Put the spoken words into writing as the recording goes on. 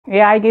Hey,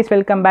 hi guys,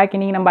 welcome back.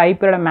 இன்னைக்கு நம்ம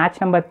IPL match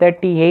number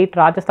 38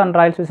 Rajasthan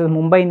Royals vs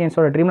Mumbai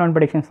இந்தியன்ஸோட ட்ரீம்11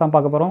 predictions தான்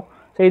பார்க்க போகிறோம்.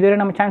 ஸோ இதுவரை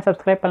நம்ம சேனல்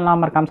சப்ஸ்கிரைப் பண்ணலாம்,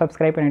 மறக்காம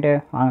சப்ஸ்கிரைப் பண்ணிவிட்டு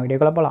வாங்க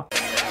வீடியோக்குள்ளே போகலாம்.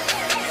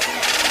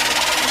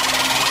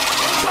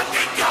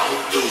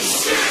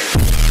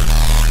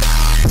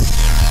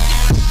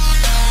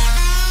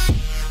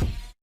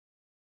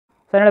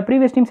 ஸோ என்னோட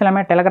ப்ரீவியஸ் டீம்ஸ்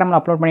எல்லாமே டெலிகிராமில்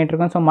அப்லோட் பண்ணிட்டு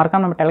இருக்கோம். ஸோ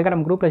மறக்காம நம்ம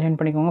டெலிகிராம் குரூப்பில் ஜாயின்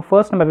பண்ணிக்கோங்க.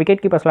 ஃபர்ஸ்ட் நம்ம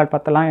விக்கெட் கீப்பர் ஸ்லாட்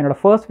பார்த்தலாம். என்னோட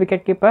first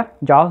wicket keeper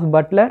Jos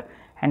Buttler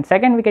and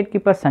second wicket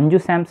keeper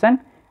Sanju Samson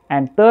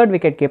and third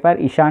wicket keeper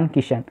Ishan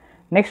Kishan.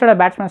 Next order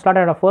batsman slot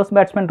at first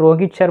batsman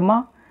Rohit Sharma,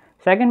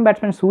 second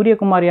batsman Surya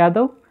Kumar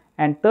Yadav,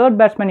 and third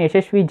batsman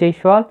Yashasvi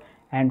Jaiswal,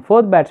 and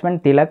fourth batsman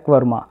Tilak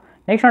Verma.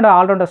 Next order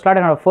all-rounder slot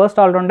at first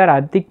all-rounder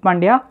Hardik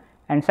Pandya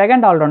and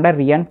second all-rounder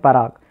Riyan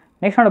Parag.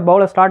 Next order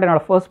bowler slot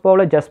at first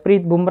bowler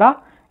Jasprit Bumrah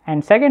and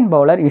second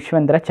bowler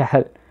Yushvendra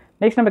Chahal.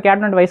 Next number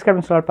captain and vice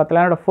captain slot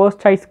pathala first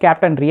choice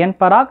captain Riyan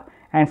Parag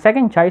and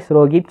second choice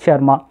Rohit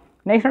Sharma.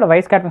 Next order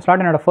vice captain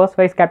slot at first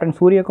vice captain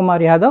Surya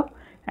Kumar Yadav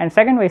and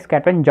second vice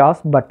captain Josh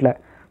Butler.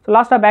 So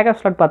last backup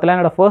slot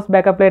pathala first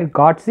backup player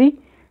Godse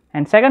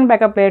and second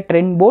backup player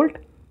Trent Bolt,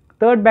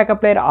 third backup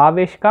player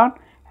Avesh Khan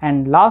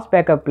and last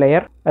backup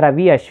player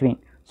Ravi Ashwin.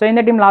 So in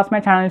the team last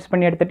match analyze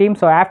பண்ணி எடுத்த team.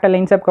 So after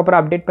links up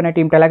அப்புறம் update பண்ண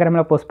team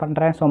டெலிகிராமில் post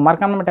பண்ணுறேன். So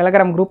மறக்காம நம்ம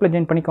Telegram குரூப்பில்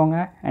join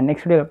பண்ணிக்கோங்க. அண்ட்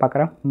நெக்ஸ்ட் வீடியோவில்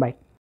பார்க்குறேன். பை.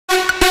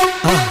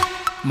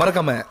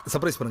 மறக்காம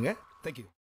சர்ப்ரைஸ் பண்ணுங்க. தேங்க்யூ.